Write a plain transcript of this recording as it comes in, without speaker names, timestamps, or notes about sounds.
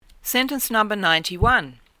Sentence number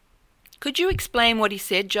 91. Could you explain what he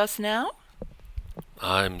said just now?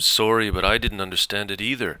 I'm sorry, but I didn't understand it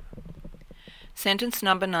either. Sentence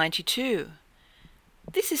number 92.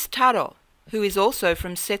 This is Taro, who is also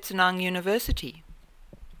from Setsunang University.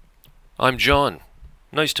 I'm John.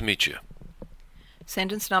 Nice to meet you.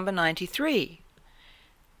 Sentence number 93.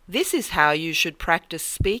 This is how you should practice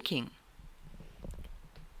speaking.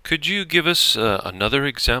 Could you give us another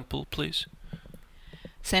example, please?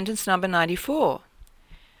 Sentence number 94.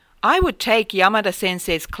 I would take Yamada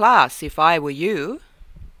Sensei's class if I were you.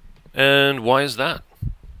 And why is that?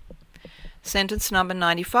 Sentence number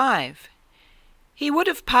 95. He would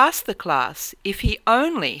have passed the class if he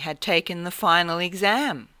only had taken the final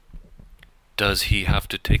exam. Does he have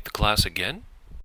to take the class again?